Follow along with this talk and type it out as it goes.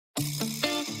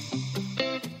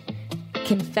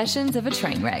Confessions of a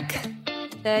Trainwreck.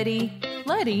 30,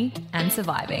 flirty, and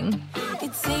surviving.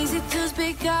 It's easy to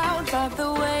speak out about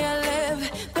the way I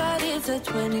live, but it's a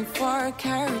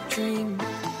 24-karat dream.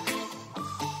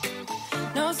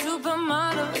 No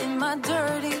supermodel in my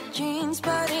dirty jeans,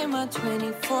 but in my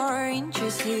 24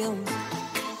 inches heels.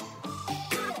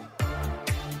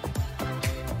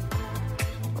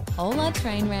 Hola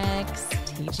Trainwrecks,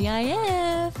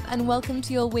 TGIF, and welcome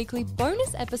to your weekly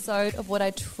bonus episode of what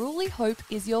I truly hope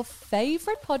is your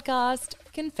favourite podcast,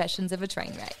 Confessions of a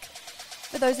Trainwreck.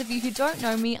 For those of you who don't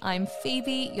know me, I'm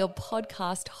Phoebe, your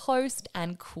podcast host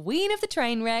and queen of the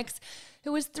Trainwrecks,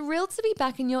 who is thrilled to be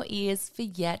back in your ears for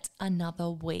yet another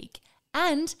week.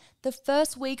 And the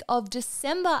first week of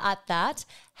December at that.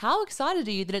 How excited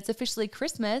are you that it's officially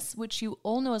Christmas, which you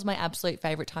all know is my absolute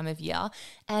favourite time of year,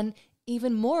 and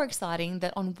even more exciting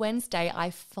that on Wednesday,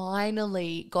 I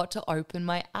finally got to open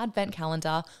my advent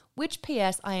calendar, which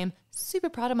PS, I am super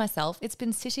proud of myself. It's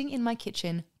been sitting in my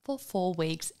kitchen for 4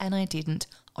 weeks and I didn't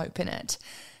open it.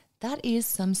 That is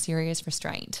some serious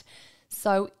restraint.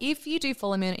 So if you do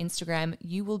follow me on Instagram,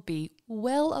 you will be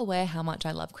well aware how much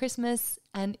I love Christmas.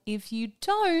 And if you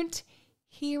don't,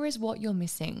 here is what you're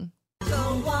missing.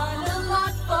 Don't want a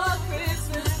lot for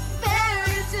Christmas. There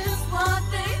is just one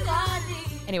thing I need.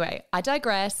 Anyway, I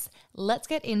digress. Let's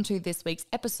get into this week's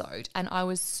episode. And I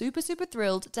was super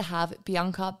thrilled to have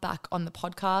Bianca back on the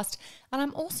podcast. And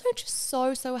I'm also just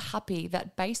so happy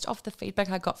that based off the feedback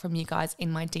I got from you guys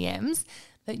in my DMs,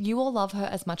 that you all love her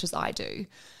as much as I do.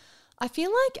 I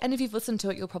feel like, and if you've listened to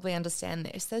it, you'll probably understand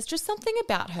this, there's just something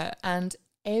about her, and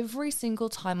every single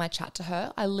time I chat to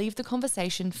her, I leave the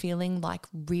conversation feeling like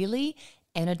really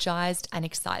energized and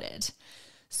excited.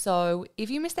 So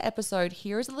if you missed the episode,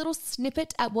 here is a little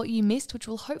snippet at what you missed, which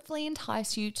will hopefully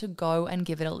entice you to go and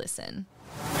give it a listen.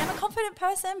 I'm a confident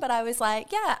person, but I was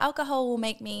like, yeah, alcohol will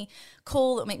make me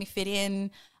cool, it'll make me fit in.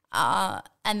 And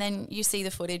then you see the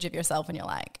footage of yourself and you're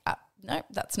like, no,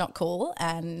 that's not cool.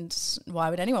 And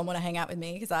why would anyone want to hang out with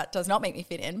me? Because that does not make me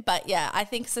fit in. But yeah, I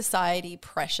think society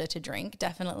pressure to drink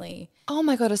definitely. Oh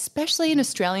my God, especially in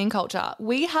Australian culture.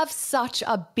 We have such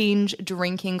a binge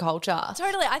drinking culture.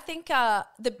 Totally. I think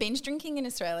the binge drinking in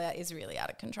Australia is really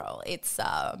out of control. It's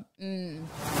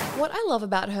What I love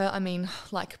about her, I mean,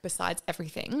 like besides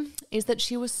everything, is that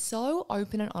she was so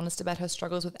open and honest about her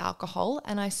struggles with alcohol.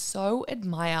 And I so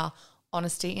admire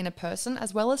honesty in a person,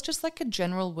 as well as just like a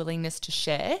general willingness to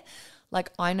share. Like,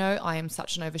 I know I am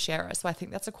such an oversharer, so I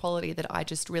think that's a quality that I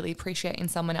just really appreciate in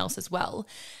someone else as well.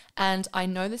 And I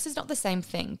know this is not the same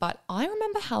thing, but I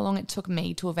remember how long it took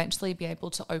me to eventually be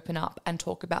able to open up and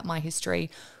talk about my history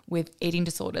with eating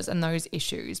disorders and those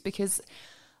issues, because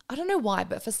I don't know why,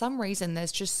 but for some reason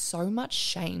there's just so much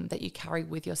shame that you carry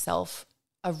with yourself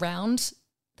around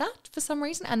that for some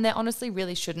reason, and there honestly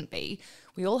really shouldn't be.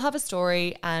 We all have a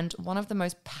story, and one of the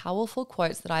most powerful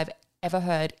quotes that I've ever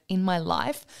heard in my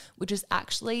life, which is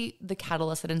actually the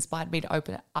catalyst that inspired me to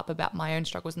open up about my own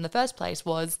struggles in the first place,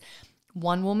 was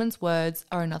one woman's words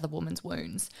are another woman's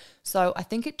wounds. So I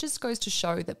think it just goes to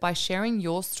show that by sharing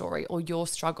your story or your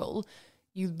struggle,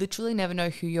 you literally never know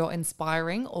who you're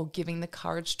inspiring or giving the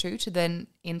courage to then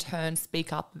in turn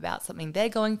speak up about something they're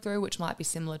going through, which might be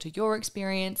similar to your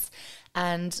experience.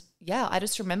 And yeah, I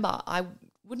just remember I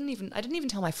didn't even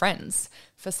tell my friends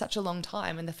for such a long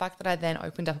time. And the fact that I then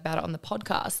opened up about it on the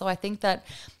podcast. So I think that,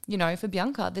 for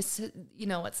Bianca, this,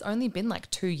 it's only been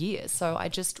like 2 years. So I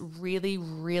just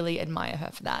really admire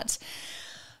her for that.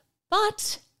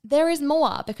 But there is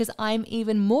more, because I'm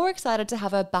even more excited to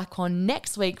have her back on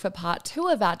next week for part 2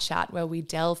 of our chat, where we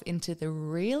delve into the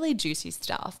really juicy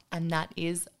stuff, and that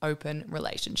is open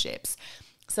relationships.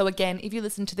 So again, if you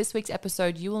listen to this week's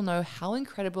episode, you will know how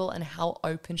incredible and how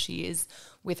open she is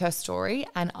with her story.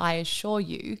 And I assure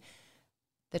you,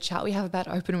 the chat we have about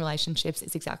open relationships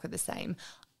is exactly the same.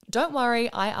 Don't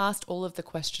worry, I asked all of the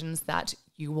questions that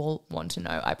you all want to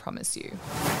know, I promise you.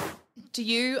 Do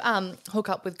you hook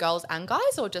up with girls and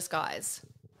guys, or just guys?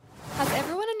 Has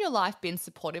everyone in your life been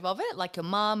supportive of it, like your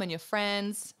mum and your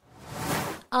friends?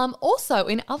 Also,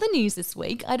 in other news this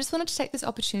week, I just wanted to take this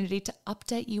opportunity to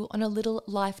update you on a little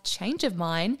life change of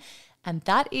mine, and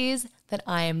that is that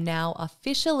I am now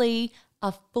officially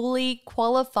a fully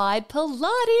qualified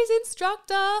Pilates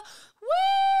instructor.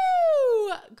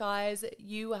 Woo! Guys,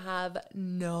 you have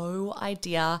no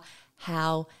idea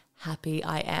how happy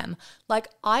I am. Like,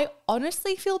 I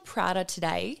honestly feel prouder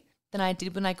today than I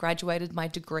did when I graduated my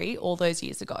degree all those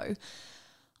years ago.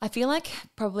 I feel like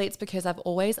probably it's because I've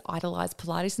always idolized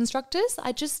Pilates instructors.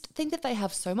 I just think that they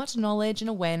have so much knowledge and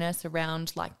awareness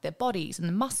around like their bodies and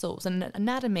the muscles and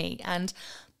anatomy, and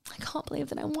I can't believe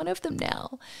that I'm one of them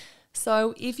now.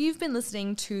 So if you've been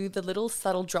listening to the little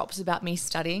subtle drops about me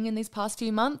studying in these past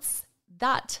few months,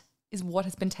 that is what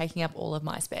has been taking up all of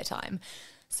my spare time.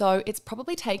 So it's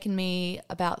probably taken me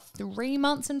about 3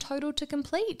 months in total to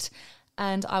complete.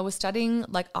 And I was studying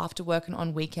like after work and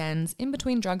on weekends, in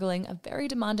between juggling a very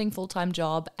demanding full-time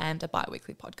job and a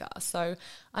bi-weekly podcast. So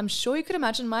I'm sure you could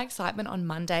imagine my excitement on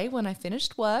Monday when I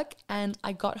finished work and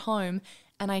I got home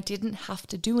and I didn't have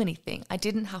to do anything. I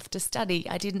didn't have to study.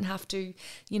 I didn't have to,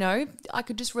 I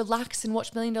could just relax and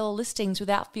watch $1 Million Listings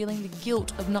without feeling the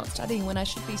guilt of not studying when I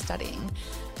should be studying.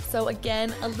 So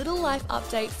again, a little life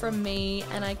update from me,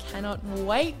 and I cannot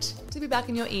wait to be back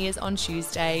in your ears on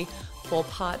Tuesday for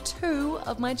part 2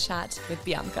 of my chat with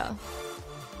Bianca.